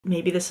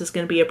maybe this is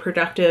going to be a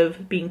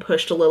productive, being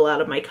pushed a little out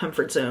of my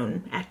comfort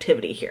zone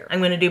activity here. I'm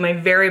going to do my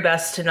very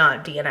best to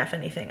not DNF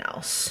anything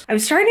else. I'm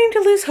starting to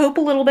lose hope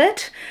a little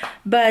bit,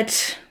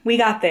 but we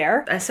got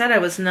there. I said I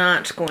was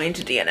not going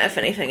to DNF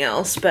anything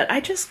else, but I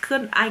just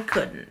couldn't.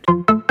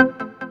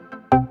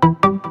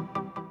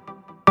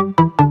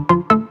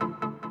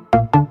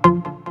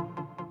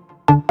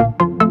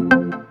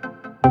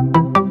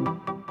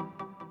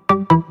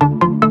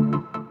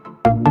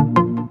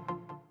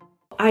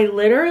 I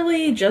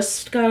literally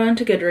just got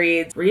onto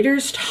Goodreads,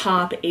 Reader's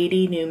Top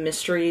 80 New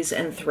Mysteries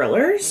and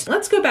Thrillers.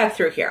 Let's go back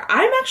through here.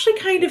 I'm actually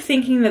kind of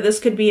thinking that this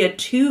could be a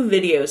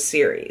 2-video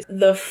series.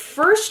 The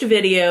first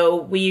video,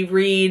 we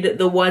read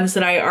the ones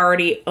that I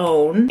already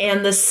own,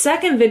 and the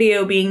second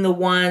video being the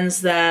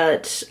ones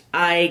that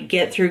I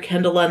get through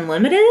Kindle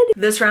Unlimited.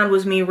 This round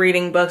was me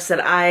reading books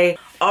that I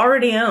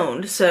already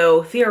owned,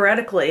 so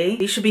theoretically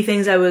these should be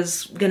things I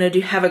was gonna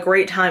have a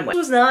great time with. It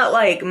was not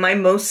like my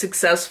most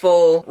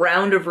successful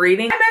round of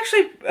reading. I'm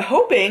actually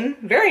hoping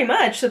very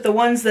much that the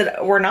ones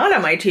that were not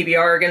on my TBR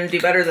are gonna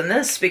do better than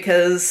this,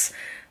 because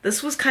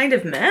this was kind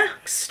of meh.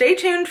 Stay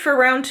tuned for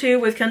round 2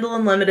 with Kindle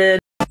Unlimited.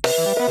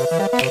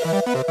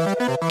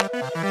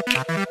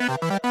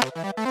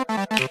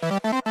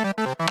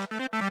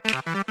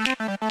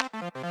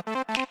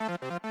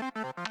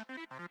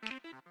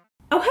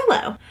 Oh,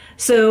 hello.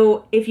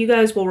 So if you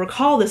guys will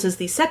recall, this is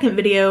the second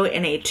video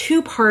in a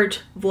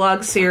 2-part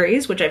vlog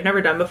series, which I've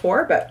never done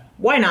before, but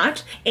why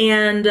not?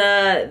 And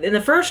in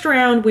the first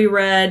round, we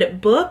read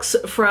books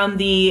from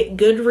the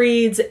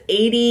Goodreads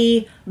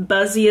 80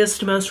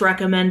 buzziest, most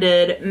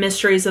recommended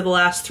mysteries of the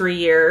last 3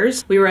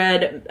 years. We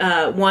read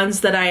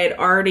ones that I had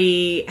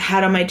already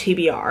had on my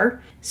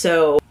TBR.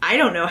 So I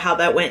don't know how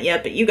that went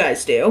yet, but you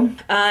guys do.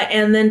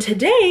 And then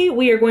today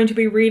we are going to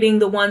be reading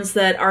the ones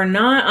that are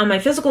not on my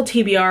physical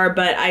TBR,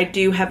 but I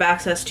do have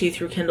access to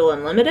through Kindle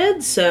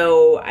Unlimited.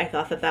 So I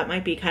thought that that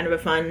might be kind of a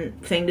fun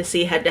thing to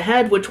see head to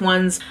head, which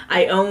ones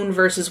I own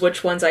versus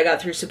which ones I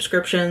got through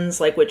subscriptions,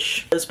 like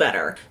which is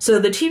better. So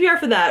the TBR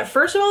for that,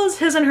 first of all, is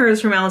His and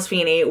Hers from Alice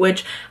Feeney,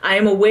 which I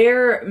am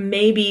aware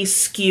may be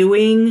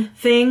skewing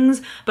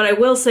things, but I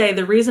will say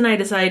the reason I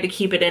decided to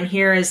keep it in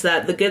here is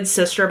that The Good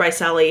Sister by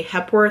Sally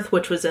Hepworth,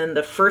 which was in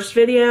the first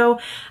video,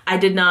 I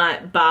did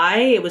not buy.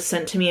 It was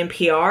sent to me in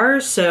PR,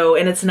 so,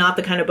 and it's not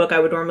the kind of book I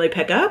would normally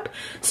pick up.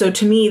 So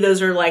to me,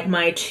 those are like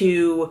my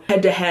 2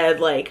 head-to-head,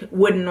 like,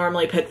 wouldn't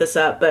normally pick this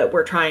up, but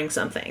we're trying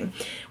something.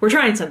 We're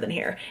trying something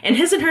here. And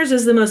His and Hers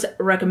is the most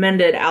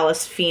recommended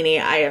Alice Feeney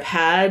I have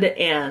had,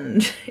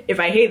 and if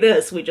I hate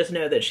this, we just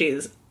know that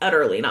she's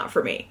utterly not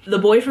for me. The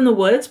Boy from the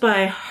Woods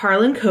by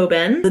Harlan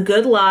Coben, The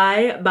Good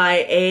Lie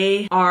by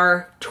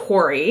A.R.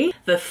 Torrey,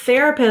 The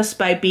Therapist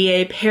by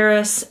B.A.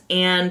 Paris,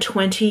 and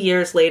 20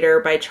 Years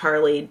Later by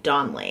Charlie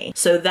Donnelly.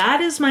 So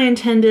that is my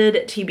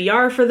intended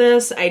TBR for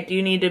this. I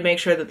do need to make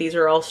sure that these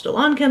are all still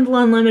on Kindle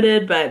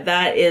Unlimited, but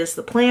that is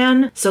the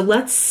plan. So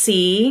let's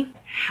see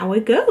how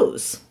it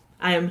goes.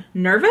 I'm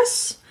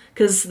nervous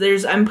because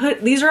these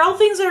are all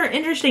things that are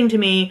interesting to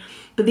me,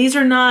 but these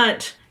are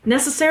not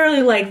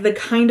necessarily like the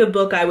kind of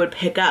book I would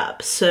pick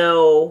up.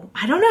 So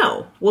I don't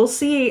know. We'll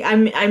see.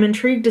 I'm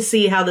intrigued to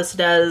see how this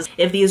does.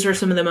 If these are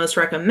some of the most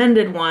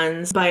recommended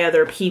ones by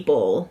other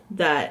people,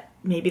 that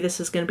maybe this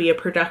is going to be a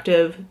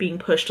productive, being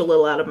pushed a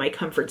little out of my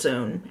comfort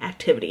zone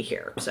activity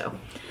here. So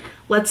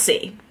let's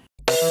see.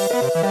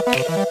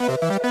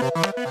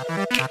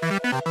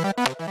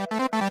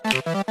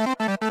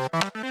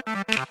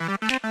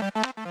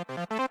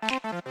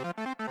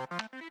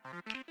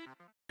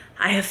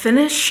 I have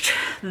finished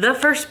the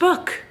first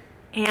book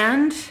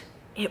and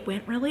it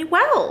went really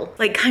well,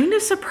 like kind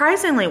of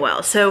surprisingly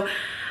well. So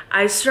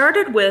I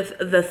started with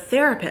The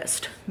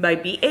Therapist by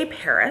B.A.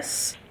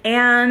 Paris,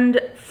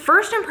 and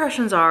first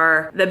impressions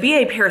are that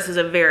B.A. Paris is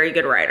a very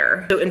good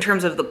writer. So in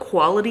terms of the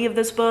quality of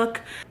this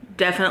book,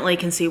 definitely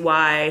can see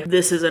why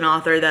this is an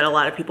author that a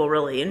lot of people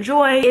really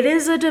enjoy. It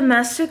is a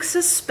domestic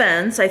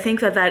suspense. I think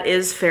that that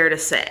is fair to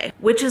say,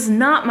 which is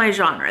not my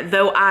genre,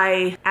 though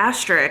I,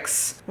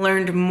 asterisk,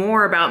 learned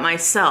more about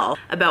myself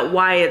about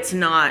why it's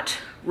not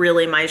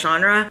really my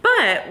genre.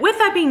 But with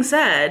that being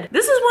said,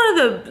 this is one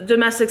of the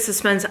domestic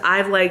suspense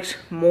I've liked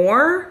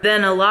more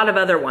than a lot of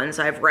other ones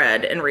I've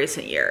read in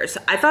recent years.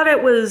 I thought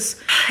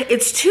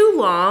it's too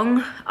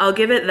long, I'll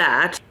give it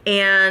that.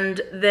 And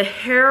the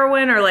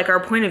heroine, or like our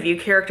point of view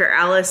character,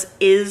 Alice,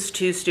 is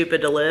too stupid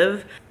to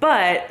live.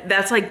 But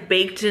that's like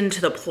baked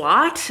into the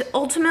plot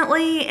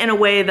ultimately in a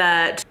way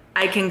that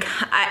I can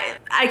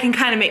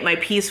kind of make my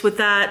peace with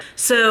that.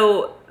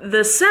 So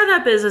the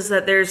setup is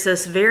that there's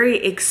this very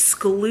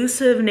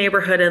exclusive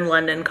neighborhood in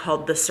London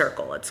called The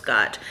Circle. It's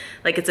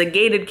a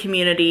gated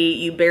community.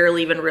 You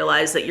barely even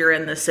realize that you're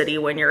in the city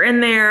when you're in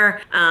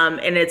there.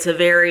 And it's a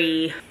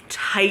very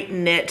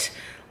tight-knit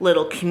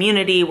little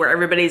community where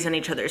everybody's in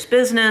each other's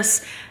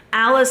business.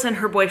 Alice and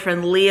her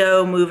boyfriend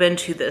Leo move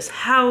into this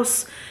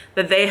house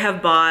that they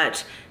have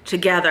bought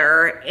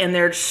together, and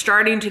they're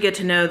starting to get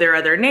to know their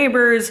other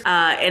neighbors.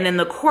 And in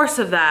the course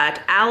of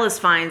that, Alice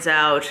finds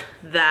out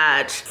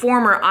that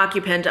former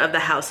occupant of the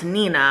house,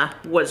 Nina,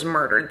 was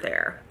murdered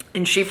there.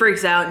 and she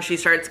freaks out and she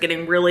starts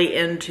getting really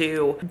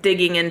into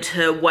digging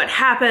into what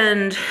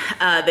happened.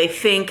 They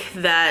think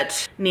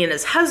that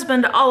Nina's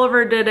husband,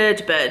 Oliver, did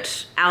it,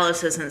 but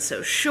Alice isn't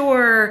so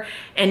sure.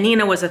 And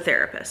Nina was a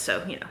therapist,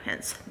 so, you know,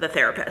 hence the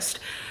therapist.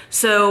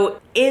 So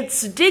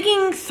it's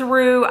digging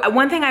through.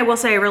 One thing I will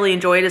say I really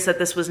enjoyed is that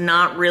this was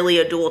not really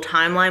a dual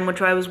timeline,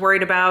 which I was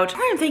worried about. The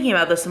more I'm thinking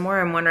about this, the more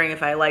I'm wondering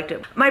if I liked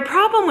it. My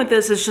problem with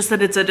this is just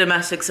that it's a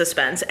domestic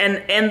suspense,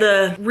 and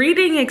the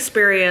reading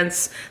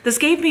experience, this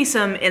gave me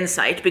some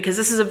insight because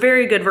this is a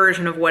very good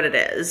version of what it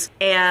is.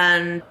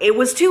 And it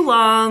was too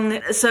long,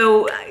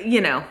 so,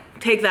 you know,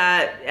 take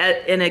that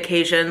at an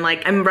occasion.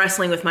 Like, I'm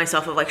wrestling with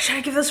myself of like, should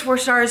I give this 4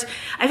 stars?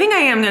 I think I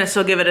am gonna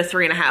still give it a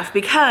 3.5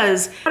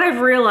 because what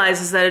I've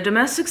realized is that a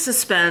domestic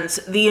suspense,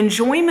 the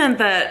enjoyment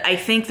that I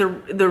think the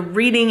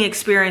reading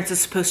experience is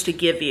supposed to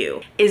give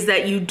you is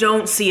that you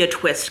don't see a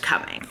twist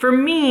coming. For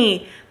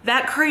me,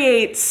 that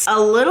creates a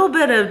little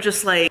bit of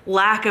just like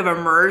lack of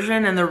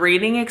immersion in the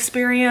reading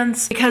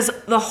experience because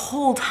the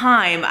whole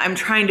time I'm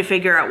trying to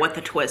figure out what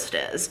the twist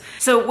is.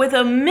 So with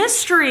a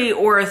mystery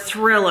or a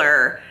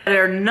thriller that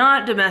are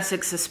not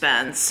domestic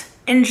suspense,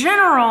 in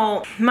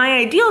general, my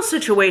ideal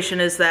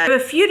situation is that I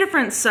have a few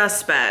different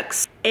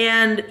suspects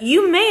and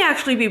you may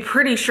actually be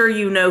pretty sure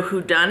you know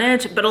who done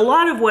it, but a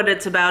lot of what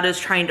it's about is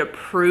trying to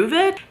prove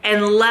it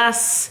and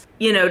less,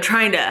 you know,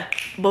 trying to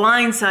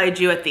blindside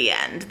you at the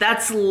end.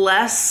 That's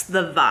less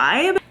the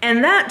vibe.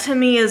 And that to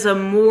me is a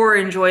more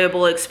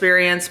enjoyable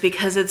experience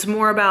because it's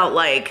more about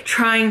like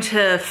trying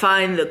to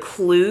find the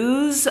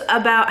clues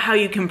about how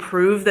you can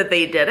prove that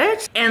they did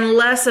it and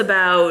less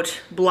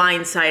about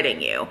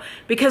blindsiding you.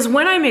 Because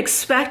when I'm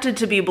expected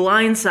to be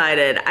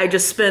blindsided, I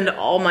just spend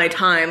all my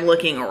time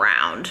looking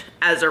around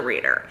as a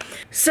reader.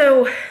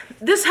 So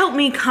this helped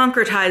me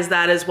concretize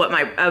that as what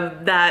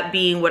that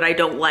being what I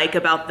don't like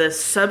about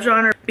this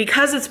subgenre.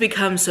 Because it's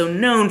become so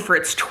known for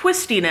its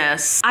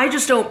twistiness, I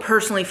just don't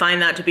personally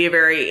find that to be a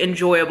very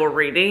enjoyable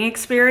reading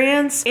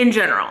experience in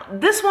general.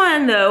 This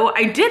one though,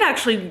 I did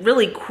actually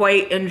really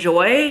quite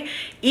enjoy,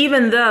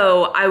 even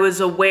though I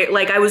was aware,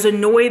 like I was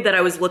annoyed that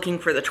I was looking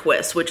for the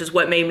twist, which is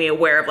what made me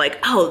aware of like,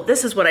 oh,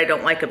 this is what I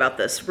don't like about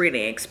this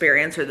reading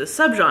experience or this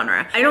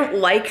subgenre. I don't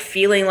like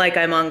feeling like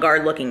I'm on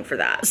guard looking for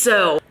that.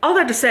 So all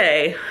that to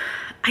say,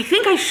 I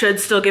think I should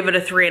still give it a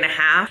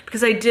 3.5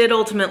 because I did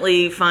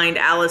ultimately find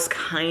Alice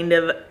kind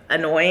of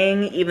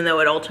annoying, even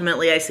though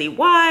ultimately I see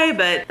why,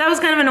 but that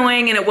was kind of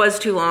annoying and it was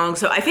too long.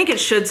 So I think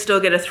it should still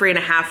get a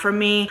 3.5 from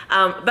me.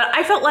 But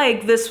I felt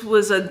like this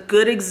was a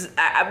good,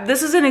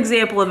 this is an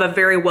example of a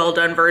very well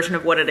done version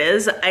of what it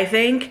is, I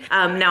think.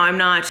 Now I'm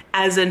not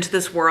as into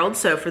this world.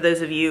 So for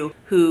those of you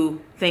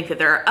who think that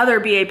there are other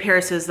BA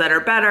Parises that are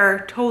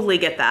better, totally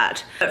get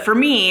that. But for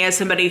me, as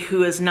somebody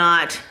who has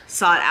not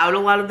sought out a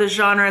lot of this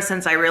genre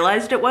since I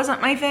realized it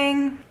wasn't my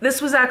thing,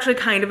 this was actually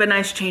kind of a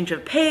nice change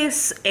of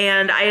pace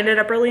and I ended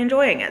up really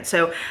enjoying it.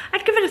 So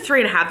I'd give it a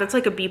 3.5. That's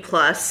like a B+.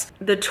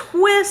 The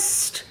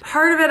twist,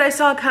 part of it I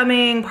saw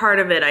coming, part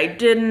of it I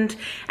didn't.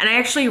 And I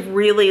actually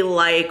really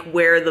like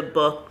where the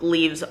book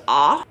leaves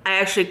off.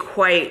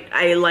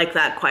 I like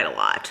that quite a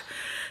lot.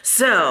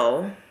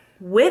 So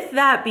with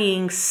that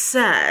being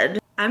said,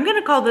 I'm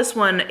gonna call this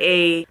one not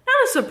a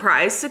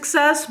surprise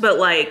success, but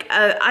like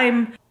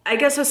I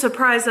guess a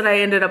surprise that I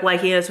ended up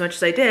liking it as much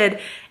as I did.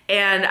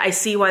 And I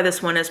see why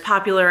this one is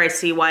popular. I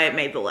see why it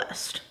made the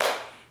list.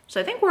 So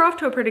I think we're off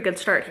to a pretty good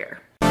start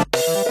here.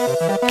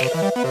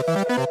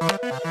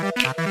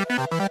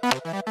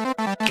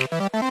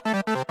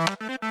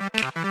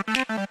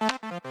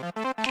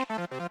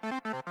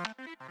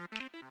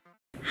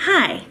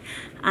 Hi,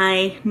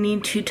 I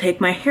need to take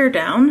my hair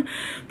down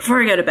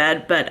before I go to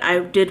bed, but I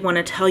did want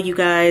to tell you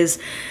guys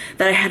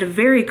that I had a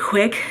very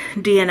quick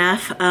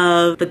DNF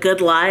of The Good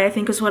Lie, I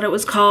think is what it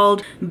was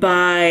called,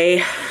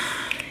 by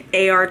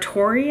A.R.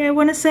 Torrey, I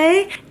want to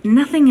say.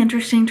 Nothing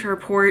interesting to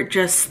report,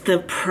 just the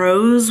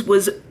prose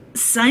was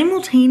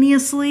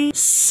simultaneously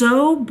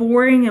so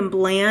boring and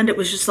bland. It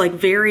was just like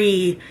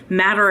very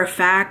matter of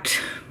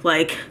fact,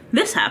 like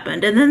this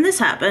happened and then this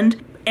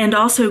happened, and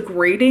also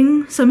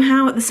grating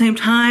somehow at the same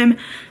time.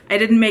 I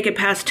didn't make it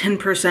past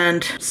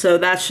 10%, so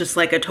that's just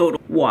like a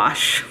total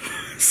wash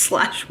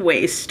slash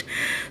waste.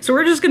 So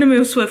we're just gonna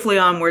move swiftly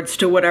onwards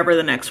to whatever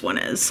the next one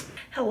is.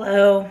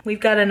 Hello, we've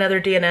got another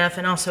DNF,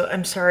 and also,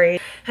 I'm sorry,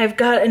 I've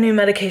got a new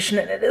medication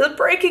and it is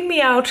breaking me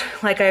out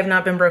like I have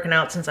not been broken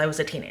out since I was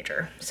a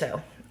teenager.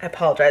 So I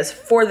apologize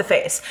for the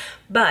face,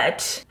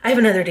 but I have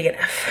another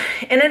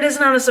DNF and it is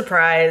not a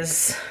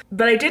surprise,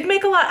 but I did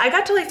make a lot. I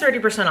got to like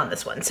 30% on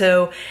this one.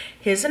 So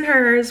His and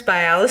Hers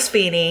by Alice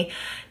Feeney.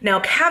 Now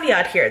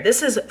caveat here,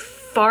 this is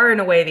far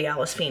and away the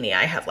Alice Feeney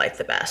I have liked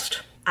the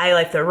best. I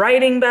like the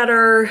writing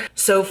better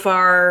so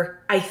far.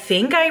 I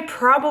think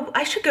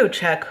I should go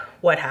check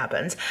what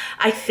happens.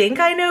 I think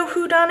I know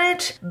who done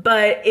it,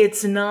 but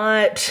it's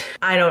not,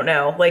 I don't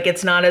know, like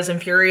it's not as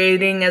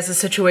infuriating as the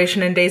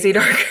situation in Daisy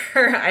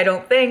Darker, I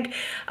don't think.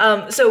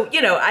 So,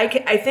 you know, I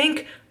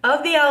think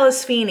Of the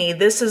Alice Feeney,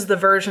 this is the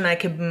version I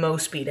could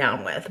most be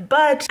down with,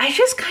 but I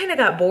just kind of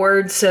got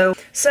bored. So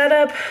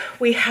setup,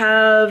 we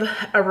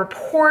have a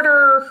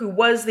reporter who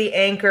was the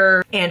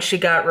anchor and she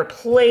got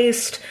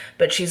replaced,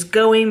 but she's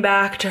going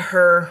back to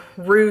her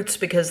roots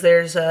because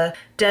there's a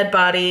dead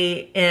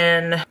body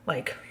in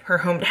like her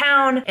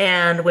hometown,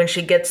 and when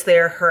she gets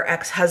there, her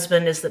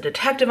ex-husband is the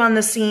detective on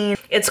the scene.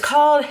 It's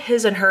called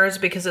His and Hers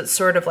because it's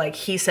sort of like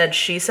he said,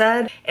 she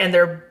said, and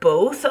they're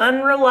both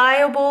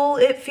unreliable,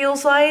 it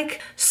feels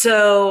like.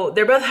 So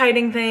they're both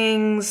hiding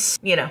things,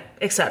 you know,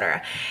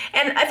 etc.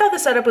 And I thought the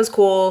setup was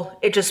cool.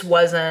 It just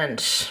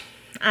wasn't,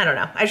 I don't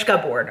know. I just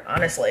got bored,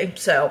 honestly.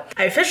 So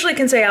I officially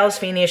can say Alice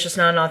Feeney is just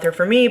not an author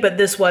for me, but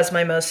this was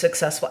my most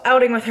successful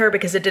outing with her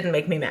because it didn't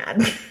make me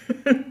mad,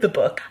 the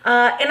book.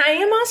 And I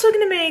am also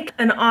going to make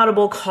an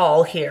audible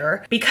call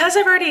here. Because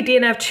I've already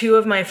DNF'd 2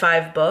 of my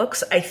 5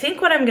 books, I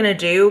think what I'm going to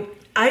do,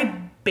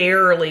 I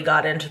barely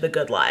got into The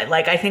Good Lie.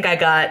 Like, I think I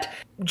got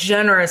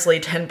generously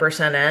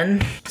 10%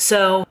 in.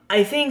 So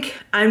I think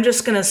I'm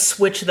just gonna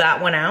switch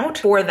that one out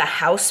for The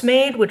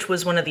Housemaid, which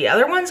was one of the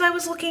other ones I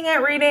was looking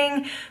at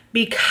reading,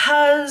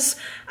 because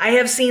I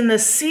have seen the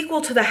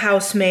sequel to The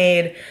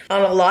Housemaid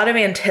on a lot of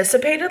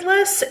anticipated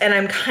lists, and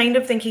I'm kind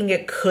of thinking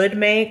it could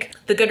make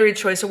the Goodreads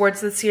Choice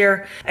Awards this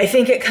year. I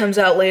think it comes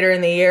out later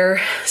in the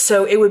year,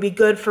 so it would be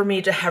good for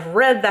me to have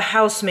read The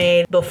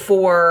Housemaid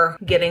before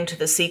getting to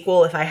the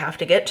sequel if I have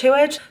to get to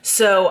it.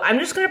 So I'm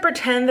just gonna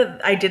pretend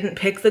that I didn't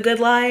pick The Good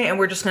Lie, and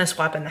we're just gonna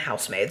swap in The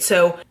Housemaid.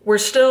 So we're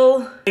still,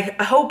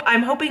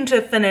 I'm hoping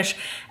to finish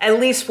at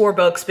least 4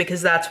 books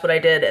because that's what I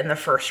did in the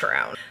first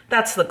round.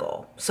 That's the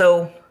goal.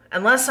 So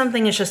unless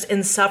something is just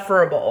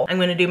insufferable, I'm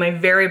gonna do my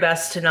very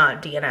best to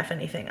not DNF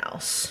anything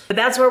else. But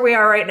that's where we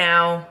are right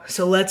now.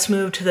 So let's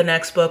move to the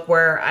next book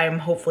where I'm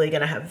hopefully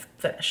gonna have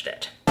finished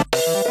it.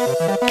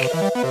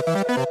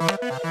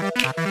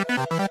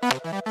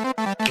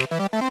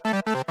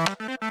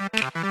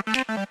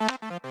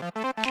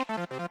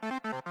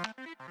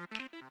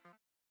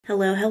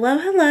 Hello, hello,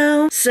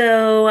 hello.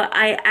 So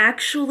I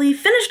actually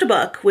finished a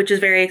book, which is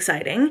very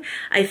exciting.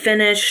 I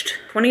finished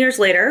 20 Years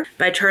Later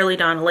by Charlie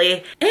Donnelly,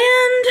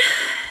 and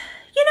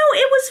you know,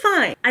 it was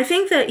fine. I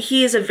think that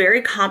he is a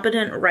very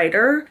competent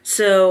writer,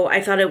 so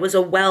I thought it was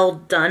a well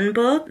done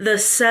book. The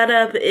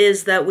setup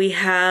is that we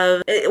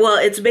have, well,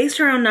 it's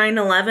based around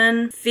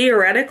 9/11.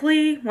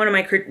 Theoretically,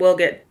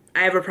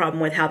 I have a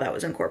problem with how that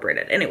was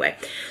incorporated. Anyway,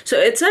 so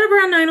it's set up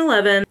around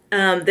 9/11.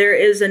 There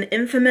is an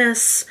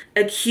infamous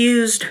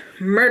accused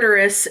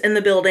murderess in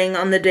the building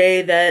on the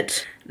day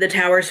that the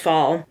towers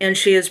fall, and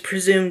she is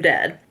presumed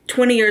dead.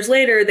 20 years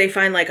later, they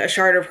find like a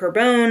shard of her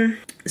bone.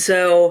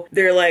 So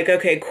they're like,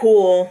 okay,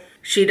 cool.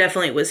 She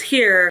definitely was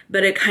here,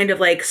 but it kind of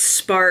like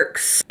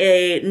sparks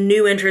a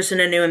new interest in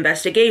a new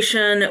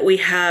investigation. We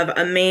have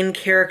a main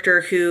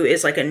character who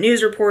is like a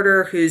news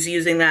reporter who's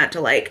using that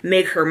to like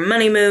make her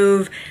money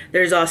move.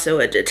 There's also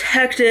a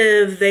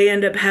detective. They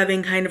end up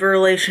having kind of a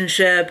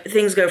relationship.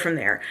 Things go from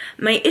there.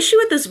 My issue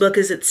with this book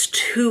is it's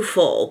too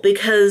full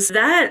because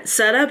that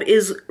setup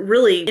is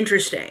really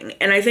interesting.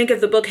 And I think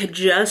if the book had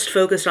just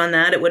focused on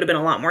that, it would have been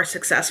a lot more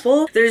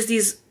successful. There's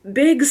these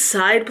big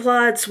side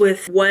plots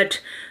with what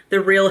the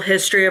real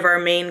history of our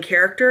main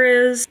character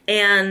is,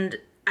 and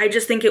I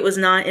just think it was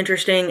not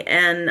interesting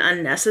and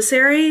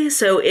unnecessary,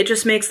 so it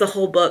just makes the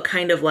whole book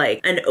kind of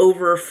like an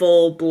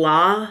overfull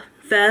blah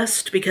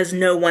fest because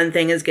no one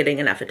thing is getting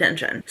enough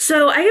attention.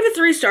 So I give it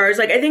 3 stars.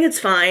 Like, I think it's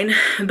fine,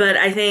 but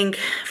I think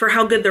for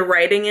how good the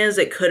writing is,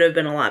 it could have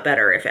been a lot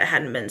better if it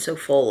hadn't been so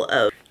full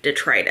of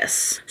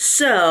detritus.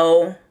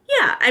 So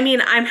yeah, I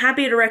mean, I'm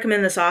happy to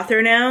recommend this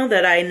author now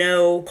that I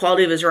know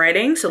quality of his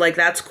writing, so like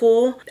that's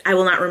cool. I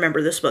will not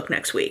remember this book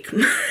next week.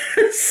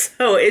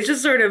 So it's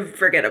just sort of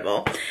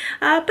forgettable.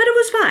 But it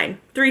was fine.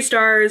 3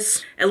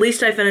 stars. At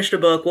least I finished a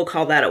book. We'll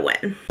call that a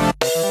win.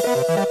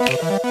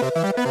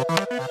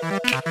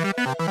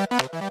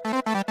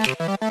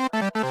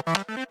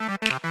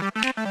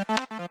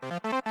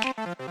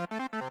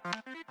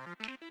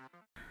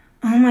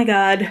 Oh my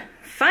god.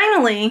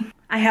 Finally,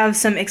 I have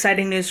some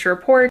exciting news to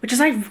report, which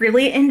is I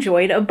really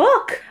enjoyed a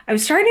book. I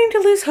was starting to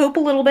lose hope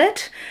a little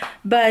bit,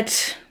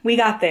 but we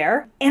got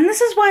there. And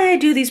this is why I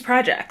do these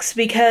projects,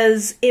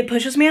 because it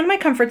pushes me out of my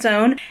comfort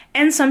zone,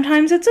 and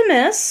sometimes it's a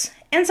miss,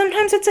 and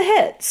sometimes it's a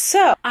hit.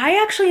 So I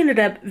actually ended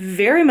up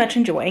very much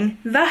enjoying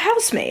The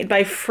Housemaid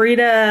by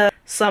Frida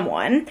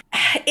someone.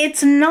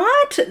 It's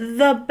not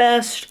the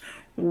best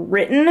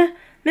written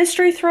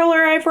mystery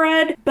thriller I've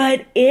read,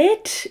 but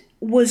it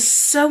was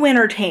so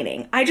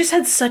entertaining. I just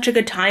had such a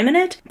good time in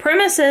it.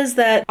 Premise is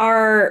that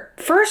our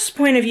first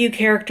point of view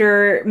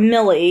character,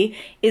 Millie,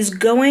 is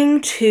going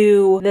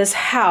to this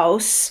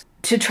house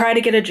to try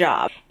to get a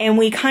job. And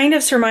we kind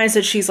of surmise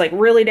that she's like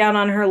really down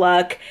on her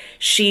luck.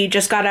 She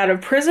just got out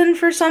of prison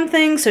for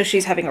something, so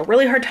she's having a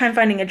really hard time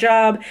finding a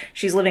job.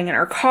 She's living in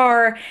her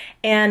car,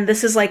 and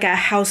this is like a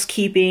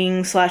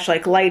housekeeping /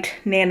 like light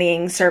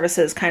nannying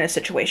services kind of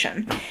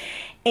situation.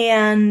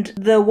 And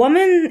the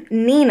woman,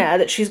 Nina,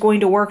 that she's going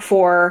to work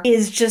for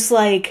is just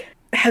like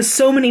has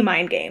so many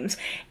mind games.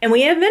 And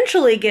we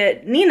eventually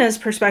get Nina's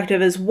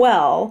perspective as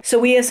well. So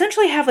we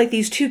essentially have like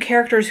these two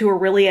characters who are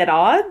really at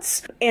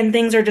odds, and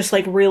things are just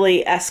like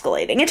really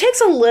escalating. It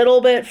takes a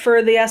little bit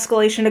for the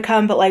escalation to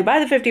come, but like by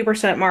the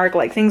 50% mark,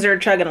 like things are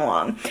chugging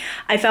along.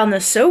 I found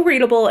this so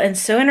readable and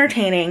so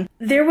entertaining.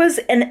 There was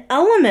an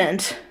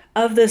element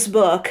of this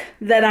book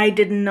that I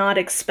did not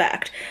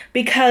expect,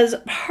 because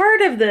part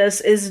of this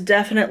is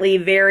definitely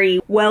very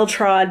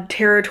well-trod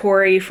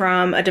territory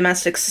from a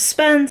domestic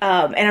suspense,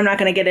 and I'm not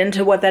going to get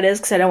into what that is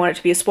because I don't want it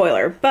to be a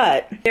spoiler,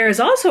 but there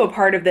is also a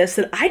part of this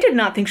that I did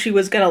not think she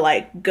was going to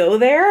like go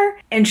there,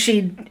 and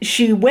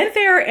she went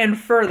there and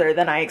further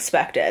than I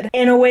expected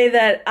in a way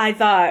that I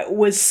thought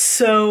was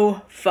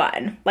so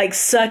fun, like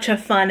such a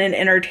fun and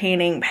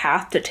entertaining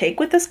path to take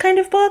with this kind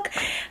of book.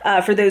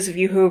 For those of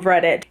you who have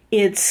read it,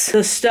 it's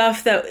the stuff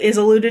that is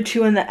alluded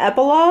to in the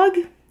epilogue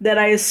that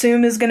I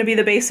assume is going to be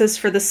the basis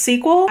for the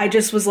sequel. I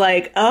just was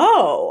like,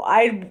 oh,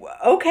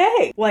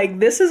 okay. Like,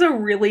 this is a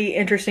really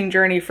interesting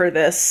journey for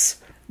this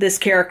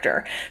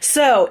character.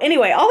 So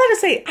anyway, all that to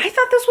say, I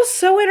thought this was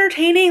so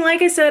entertaining.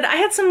 Like I said, I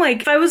had some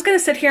like, if I was going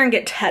to sit here and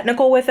get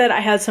technical with it, I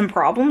had some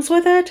problems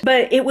with it,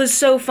 but it was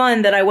so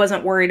fun that I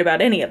wasn't worried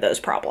about any of those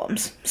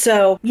problems.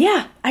 So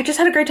yeah, I just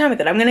had a great time with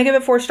it. I'm going to give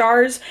it 4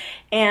 stars,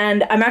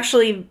 and I'm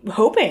actually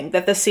hoping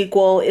that the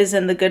sequel is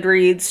in the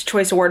Goodreads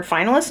Choice Award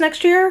finalists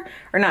next year,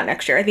 or not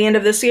next year, at the end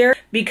of this year,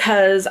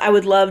 because I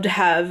would love to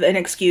have an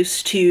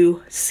excuse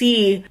to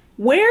see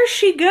where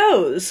she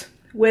goes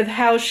with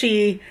how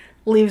she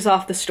leaves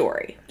off the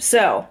story.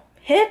 So,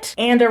 hit,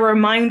 and a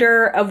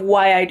reminder of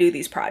why I do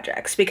these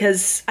projects,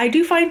 because I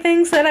do find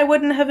things that I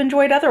wouldn't have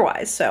enjoyed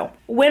otherwise. So,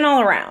 win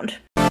all around.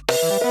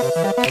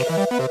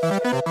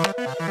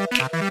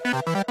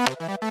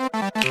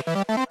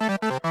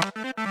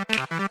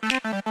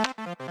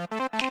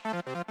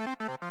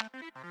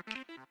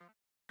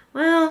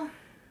 Well,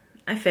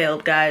 I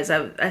failed, guys.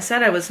 I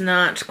said I was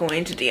not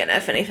going to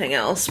DNF anything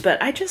else,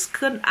 but I just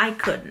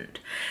couldn't.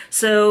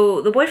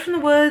 So, The Boy from the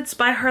Woods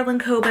by Harlan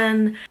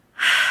Coben.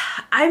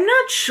 I'm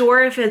not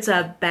sure if it's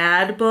a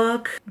bad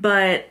book,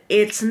 but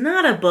it's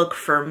not a book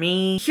for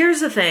me. Here's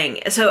the thing.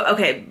 So,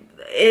 okay,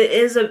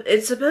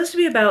 it's supposed to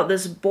be about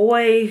this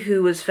boy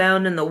who was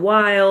found in the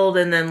wild,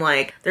 and then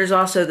like there's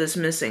also this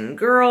missing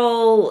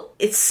girl.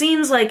 It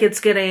seems like it's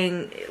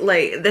getting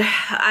like,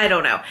 I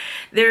don't know.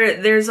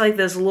 There's like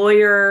this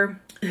lawyer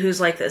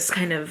who's like this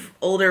kind of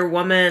older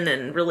woman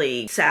and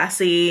really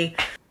sassy.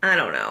 I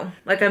don't know.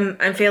 Like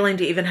I'm failing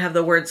to even have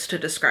the words to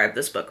describe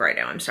this book right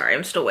now. I'm sorry.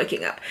 I'm still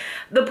waking up.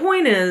 The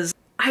point is,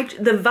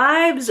 the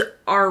vibes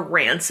are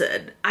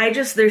rancid.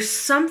 There's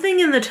something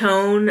in the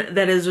tone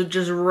that is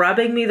just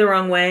rubbing me the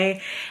wrong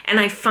way. And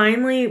I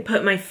finally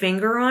put my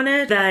finger on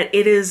it, that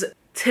it is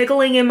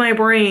tickling in my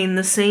brain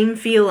the same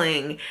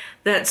feeling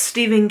that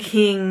Stephen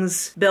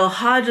King's Bill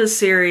Hodges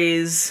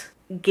series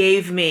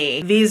gave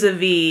me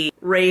vis-a-vis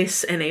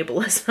race and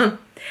ableism.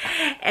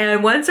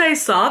 And once I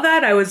saw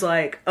that, I was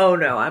like, oh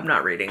no, I'm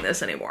not reading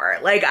this anymore.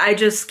 Like, I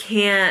just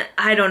can't,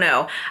 I don't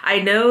know. I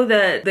know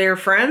that they're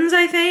friends,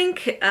 I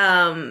think.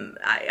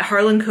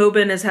 Harlan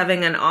Coben is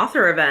having an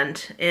author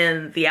event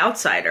in The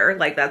Outsider.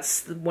 Like,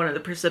 that's one of the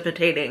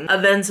precipitating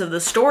events of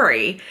the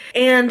story.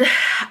 And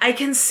I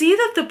can see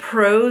that the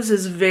prose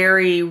is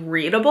very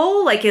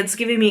readable. Like, it's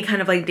giving me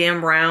kind of like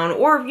Dan Brown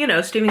or, you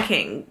know, Stephen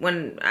King,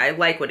 when I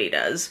like what he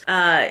does.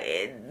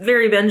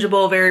 Very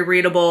bingeable, very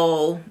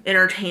readable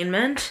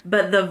entertainment.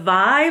 But the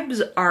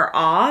vibes are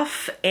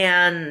off,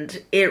 and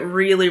it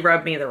really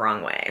rubbed me the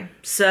wrong way.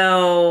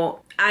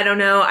 So I don't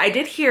know. I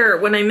did hear,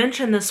 when I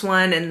mentioned this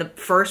one in the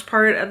first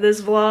part of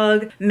this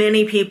vlog,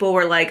 many people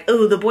were like,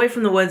 oh, The Boy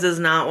from the Woods is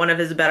not one of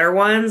his better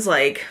ones.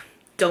 Like,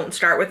 don't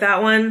start with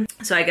that one.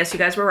 So I guess you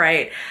guys were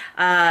right.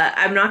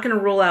 I'm not going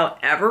to rule out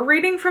ever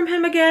reading from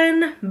him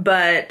again,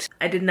 but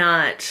I did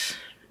not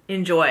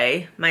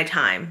enjoy my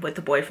time with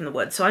The Boy from the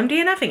Woods, so I'm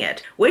DNFing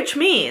it. Which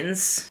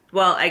means,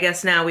 well, I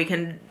guess now we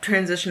can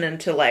transition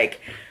into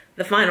like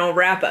the final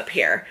wrap up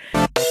here.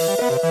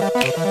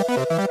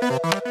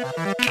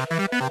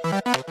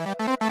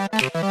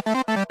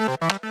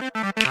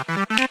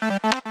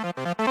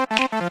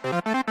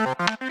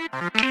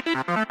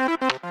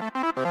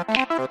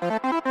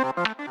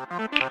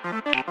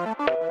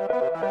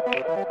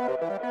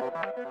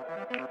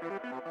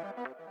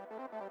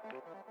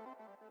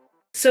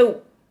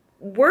 So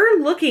we're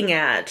looking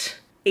at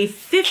a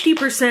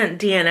 50%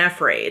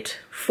 DNF rate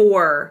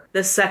for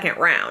the second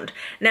round.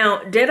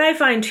 Now, did I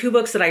find 2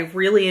 books that I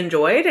really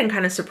enjoyed and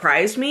kind of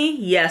surprised me?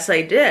 Yes,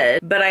 I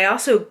did. But I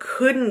also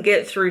couldn't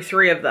get through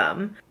 3 of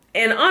them.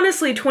 And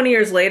honestly, 20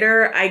 years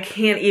later, I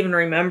can't even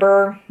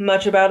remember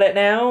much about it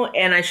now.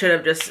 And I should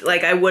have just,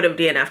 like, I would have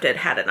DNF'd it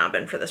had it not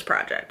been for this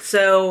project.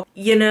 So,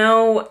 you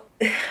know,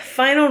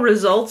 final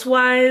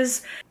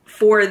results-wise,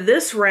 for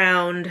this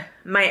round,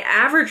 my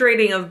average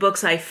rating of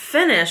books I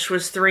finished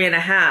was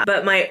 3.5,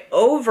 but my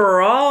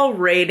overall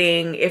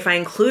rating, if I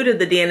included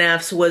the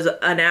DNFs, was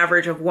an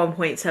average of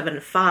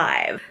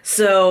 1.75.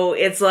 So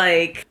it's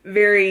like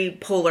very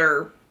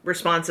polar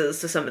responses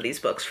to some of these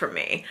books from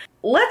me.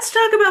 Let's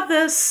talk about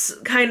this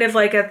kind of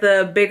like at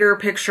the bigger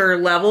picture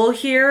level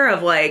here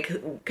of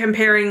like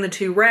comparing the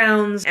two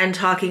rounds and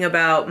talking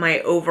about my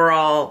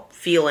overall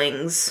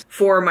feelings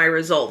for my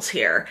results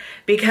here.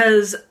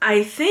 Because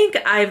I think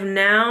I've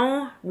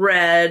now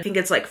read, I think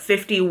it's like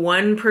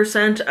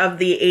 51% of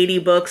the 80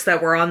 books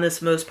that were on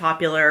this most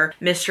popular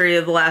mystery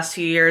of the last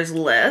few years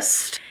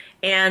list.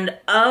 And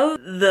of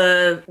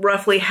the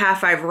roughly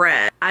half I've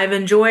read, I've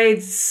enjoyed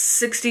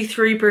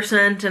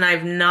 63% and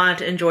I've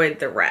not enjoyed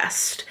the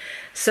rest.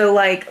 So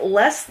like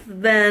less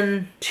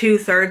than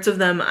 2/3 of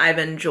them I've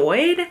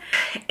enjoyed.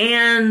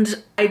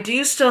 And I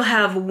do still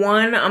have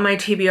one on my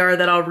TBR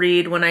that I'll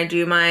read when I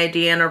do my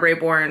Deanna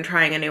Raybourn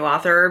trying a new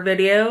author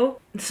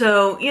video.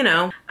 So, you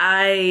know,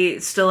 I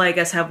still, I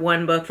guess, have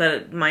one book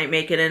that might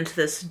make it into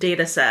this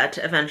data set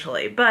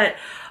eventually. But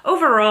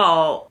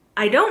overall,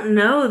 I don't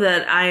know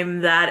that I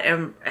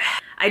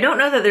don't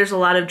know that there's a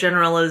lot of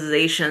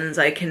generalizations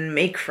I can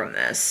make from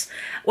this.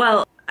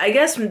 Well, I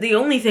guess the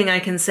only thing I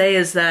can say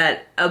is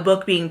that a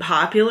book being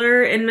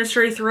popular in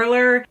mystery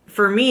thriller,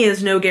 for me,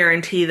 is no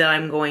guarantee that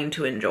I'm going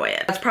to enjoy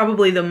it. That's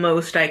probably the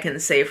most I can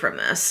say from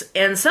this.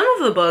 And some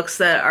of the books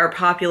that are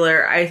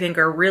popular, I think,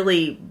 are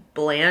really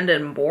bland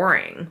and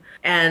boring.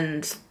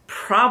 And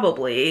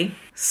probably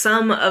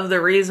some of the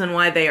reason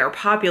why they are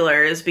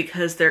popular is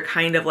because they're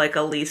kind of like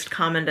a least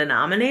common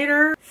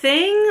denominator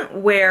thing,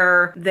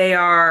 where they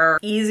are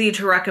easy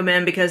to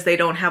recommend because they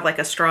don't have like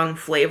a strong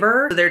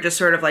flavor. They're just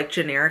sort of like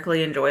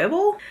generically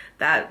enjoyable.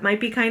 That might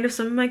be kind of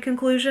some of my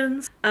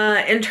conclusions.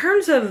 In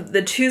terms of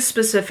the two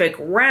specific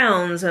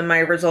rounds and my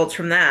results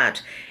from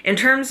that, in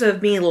terms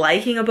of me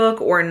liking a book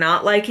or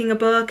not liking a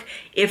book,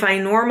 if I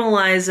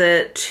normalize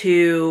it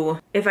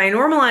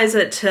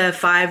to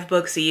 5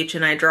 books each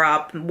and I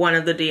drop one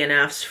of the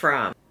DNFs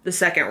from the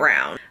second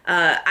round,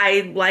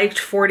 I liked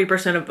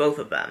 40% of both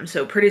of them,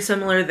 so pretty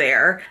similar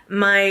there.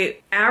 My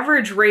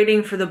average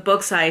rating for the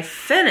books I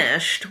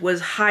finished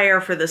was higher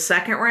for the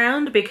second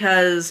round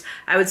because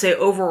I would say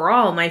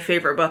overall my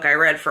favorite book I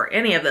read for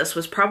any of this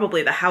was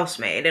probably The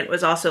Housemaid. It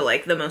was also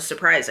like the most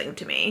surprising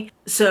to me.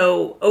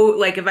 So,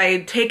 like if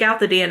I take out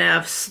the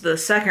DNFs, the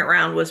second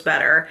round was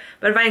better,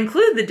 but if I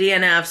include the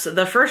DNFs,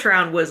 the first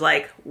round was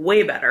like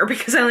way better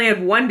because I only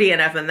had 1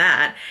 DNF in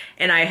that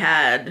and I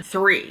had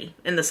 3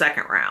 in the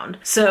second round.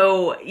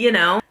 So, you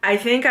know, I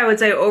think I would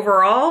say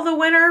overall the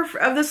winner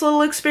of this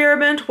little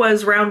experiment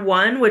was round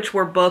 1, which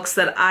were books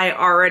that I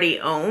already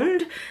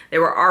owned. They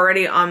were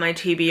already on my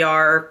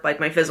TBR, like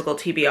my physical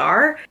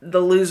TBR.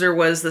 The loser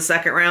was the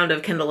second round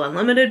of Kindle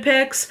Unlimited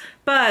picks.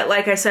 But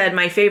like I said,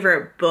 my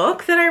favorite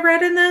book that I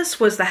read in this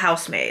was The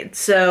Housemaid.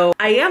 So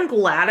I am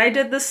glad I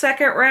did the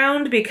second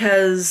round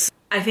because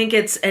I think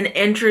it's an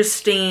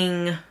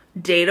interesting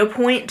data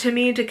point to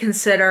me to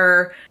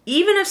consider.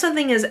 Even if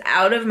something is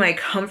out of my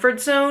comfort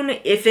zone,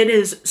 if it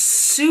is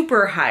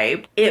super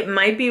hyped, it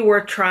might be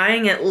worth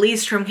trying, at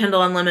least from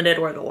Kindle Unlimited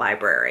or the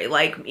library.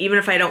 Like, even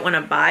if I don't want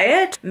to buy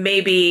it,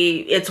 maybe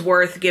it's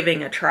worth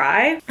giving a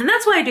try. And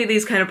that's why I do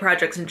these kind of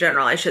projects in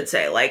general, I should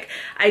say. Like,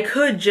 I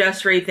could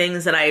just read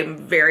things that I'm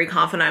very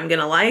confident I'm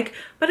gonna like,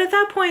 but at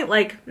that point,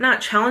 like,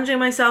 not challenging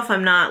myself,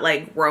 I'm not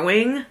like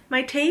growing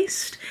my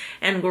taste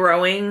and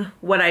growing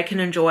what I can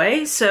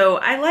enjoy. So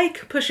I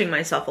like pushing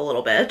myself a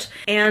little bit.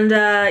 And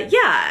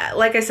yeah,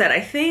 like I said, I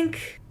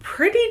think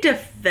pretty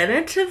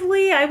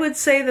definitively I would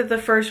say that the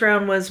first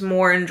round was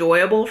more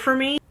enjoyable for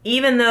me,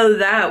 even though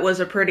that was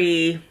a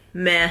pretty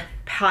meh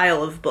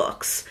pile of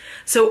books.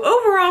 So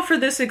overall for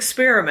this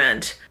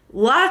experiment,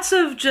 lots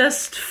of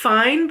just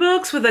fine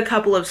books with a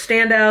couple of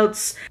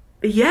standouts.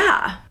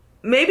 Yeah.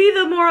 Maybe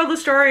the moral of the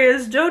story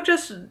is don't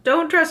trust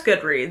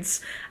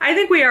Goodreads. I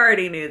think we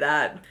already knew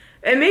that.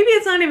 And maybe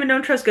it's not even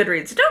don't trust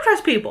Goodreads. Don't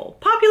trust people.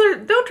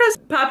 Don't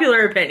trust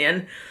popular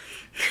opinion.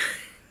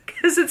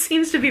 Because it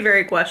seems to be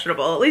very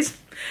questionable, at least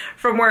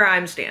from where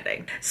I'm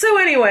standing. So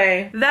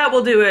anyway, that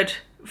will do it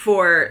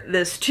for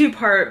this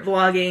 2-part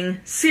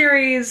vlogging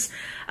series.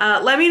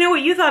 Let me know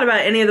what you thought about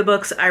any of the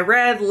books I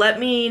read. Let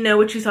me know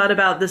what you thought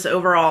about this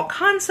overall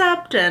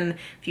concept, and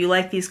if you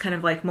like these kind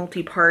of like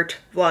multi-part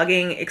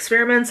vlogging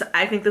experiments.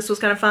 I think this was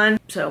kind of fun,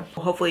 so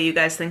hopefully you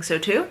guys think so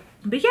too.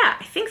 But yeah,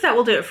 I think that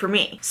will do it for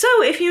me. So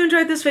if you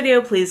enjoyed this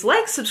video, please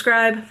like,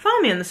 subscribe, follow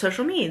me on the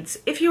social medias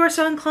if you are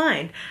so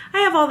inclined.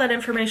 I have all that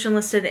information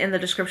listed in the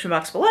description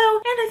box below,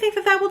 and I think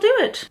that will do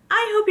it.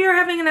 I hope you're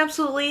having an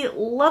absolutely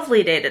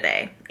lovely day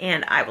today,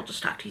 and I will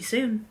just talk to you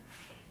soon.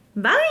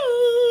 Bye!